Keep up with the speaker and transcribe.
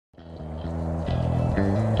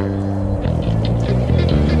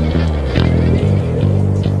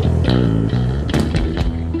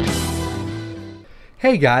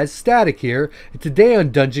Hey guys, Static here, and today on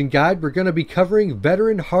Dungeon Guide we're going to be covering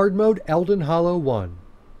Veteran Hard Mode Elden Hollow 1.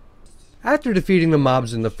 After defeating the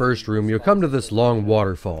mobs in the first room, you'll come to this long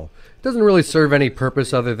waterfall. It doesn't really serve any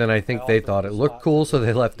purpose other than I think they thought it looked cool, so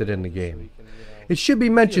they left it in the game. It should be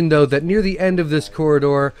mentioned though that near the end of this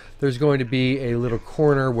corridor there's going to be a little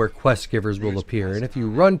corner where quest givers will appear, and if you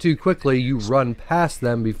run too quickly you run past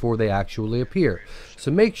them before they actually appear.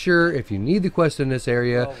 So make sure if you need the quest in this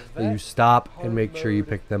area that you stop and make sure you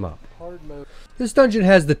pick them up. This dungeon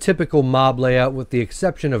has the typical mob layout with the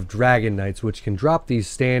exception of Dragon Knights, which can drop these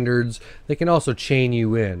standards. They can also chain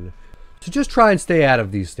you in. So just try and stay out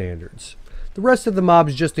of these standards. The rest of the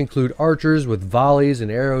mobs just include archers with volleys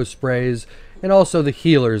and arrow sprays, and also the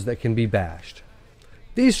healers that can be bashed.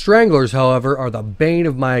 These stranglers, however, are the bane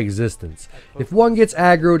of my existence. If one gets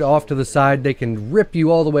aggroed off to the side, they can rip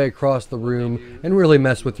you all the way across the room and really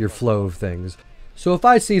mess with your flow of things. So if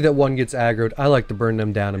I see that one gets aggroed, I like to burn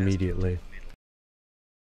them down immediately.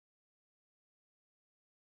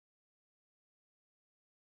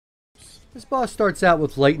 This boss starts out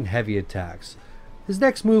with light and heavy attacks. His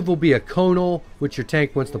next move will be a conal, which your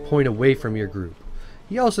tank wants to point away from your group.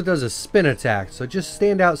 He also does a spin attack, so just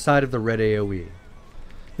stand outside of the red AoE.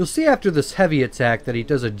 You'll see after this heavy attack that he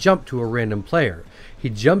does a jump to a random player. He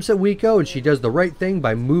jumps at Wiko and she does the right thing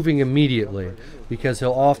by moving immediately, because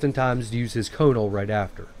he'll oftentimes use his conal right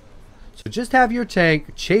after. So just have your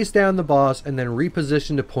tank chase down the boss and then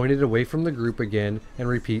reposition to point it away from the group again and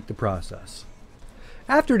repeat the process.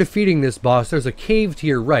 After defeating this boss, there's a cave to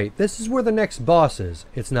your right. This is where the next boss is.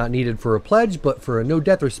 It's not needed for a pledge, but for a no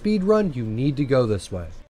death or speed run, you need to go this way.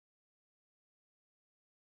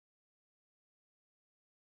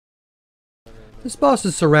 This boss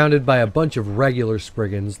is surrounded by a bunch of regular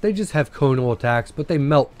Spriggans. They just have conal attacks, but they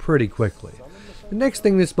melt pretty quickly. The next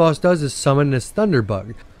thing this boss does is summon this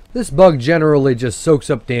Thunderbug. This bug generally just soaks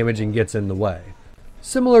up damage and gets in the way.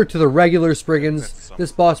 Similar to the regular Spriggans,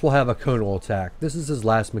 this boss will have a conal attack. This is his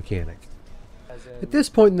last mechanic. At this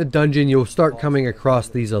point in the dungeon, you'll start coming across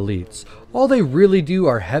these elites. All they really do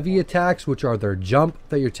are heavy attacks, which are their jump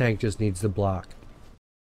that your tank just needs to block.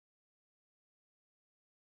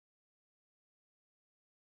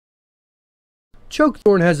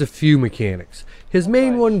 Chokethorn has a few mechanics. His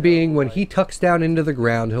main one being when he tucks down into the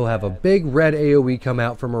ground, he'll have a big red AoE come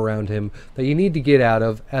out from around him that you need to get out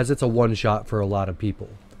of, as it's a one-shot for a lot of people.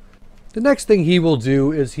 The next thing he will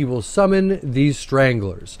do is he will summon these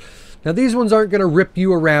stranglers. Now these ones aren't going to rip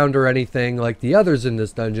you around or anything like the others in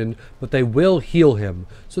this dungeon, but they will heal him.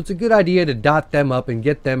 So it's a good idea to dot them up and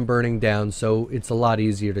get them burning down, so it's a lot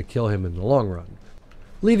easier to kill him in the long run.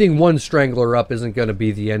 Leaving one strangler up isn't going to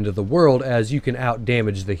be the end of the world, as you can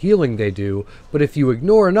out-damage the healing they do, but if you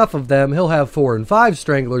ignore enough of them, he'll have 4 and 5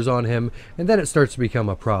 stranglers on him, and then it starts to become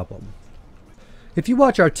a problem. If you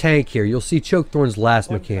watch our tank here, you'll see Chokethorn's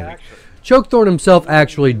last mechanic. Chokethorn himself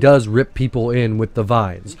actually does rip people in with the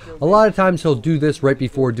vines. A lot of times he'll do this right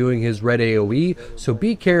before doing his red AoE, so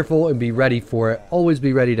be careful and be ready for it. Always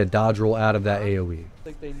be ready to dodge roll out of that AoE.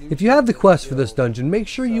 If you have the quest for this dungeon, make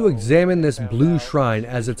sure you examine this blue shrine,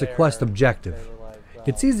 as it's a quest objective.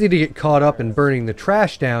 It's easy to get caught up in burning the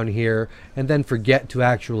trash down here and then forget to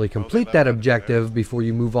actually complete that objective before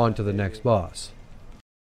you move on to the next boss.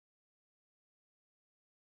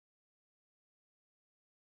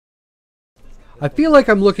 I feel like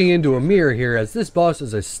I'm looking into a mirror here, as this boss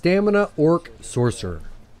is a stamina orc sorcerer.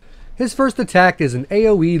 His first attack is an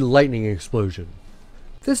AoE lightning explosion.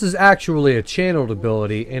 This is actually a channeled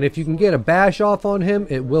ability, and if you can get a bash off on him,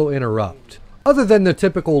 it will interrupt. Other than the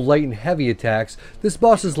typical light and heavy attacks, this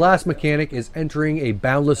boss's last mechanic is entering a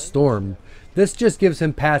boundless storm. This just gives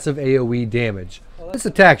him passive AoE damage. This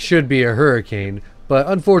attack should be a hurricane, but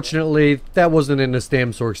unfortunately that wasn't in the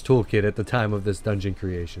Stamsork's toolkit at the time of this dungeon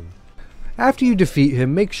creation. After you defeat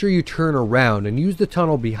him, make sure you turn around and use the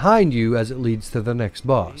tunnel behind you as it leads to the next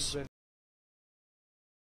boss.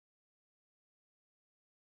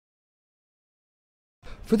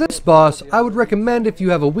 For this boss, I would recommend, if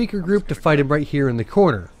you have a weaker group, to fight him right here in the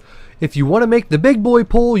corner. If you want to make the big boy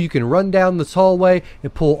pull, you can run down this hallway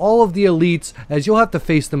and pull all of the elites, as you'll have to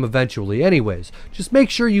face them eventually anyways. Just make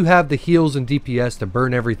sure you have the heals and DPS to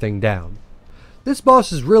burn everything down. This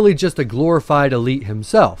boss is really just a glorified elite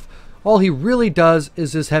himself. All he really does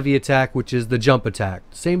is his heavy attack, which is the jump attack.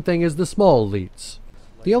 Same thing as the small elites.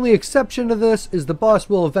 The only exception to this is the boss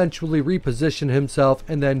will eventually reposition himself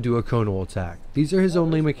and then do a conal attack. These are his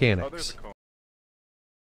only mechanics.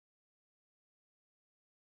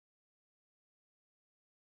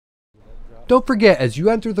 Don't forget, as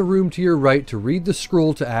you enter the room to your right, to read the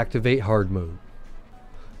scroll to activate hard mode.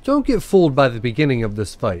 Don't get fooled by the beginning of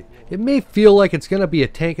this fight. It may feel like it's going to be a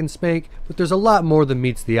tank and spank, but there's a lot more than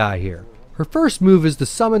meets the eye here. Her first move is to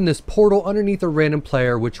summon this portal underneath a random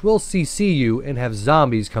player, which will CC you and have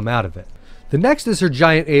zombies come out of it. The next is her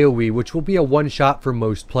giant AoE, which will be a one-shot for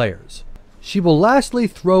most players. She will lastly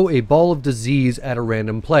throw a ball of disease at a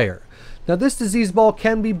random player. Now this disease ball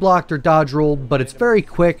can be blocked or dodge rolled, but it's very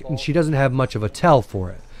quick and she doesn't have much of a tell for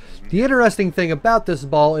it. The interesting thing about this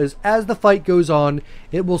ball is as the fight goes on,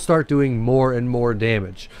 it will start doing more and more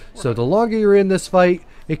damage. So the longer you're in this fight,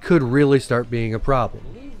 it could really start being a problem.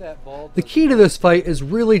 The key to this fight is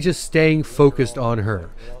really just staying focused on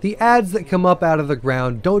her. The adds that come up out of the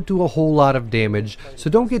ground don't do a whole lot of damage, so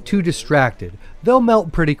don't get too distracted. They'll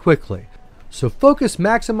melt pretty quickly. So focus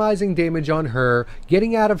maximizing damage on her,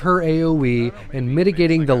 getting out of her AoE, and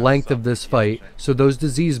mitigating the length of this fight so those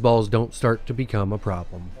disease balls don't start to become a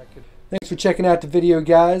problem. Thanks for checking out the video,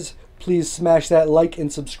 guys. Please smash that like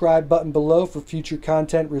and subscribe button below for future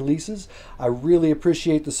content releases. I really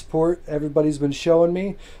appreciate the support everybody's been showing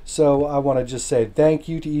me. So I want to just say thank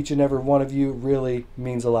you to each and every one of you. It really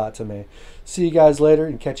means a lot to me. See you guys later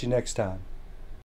and catch you next time.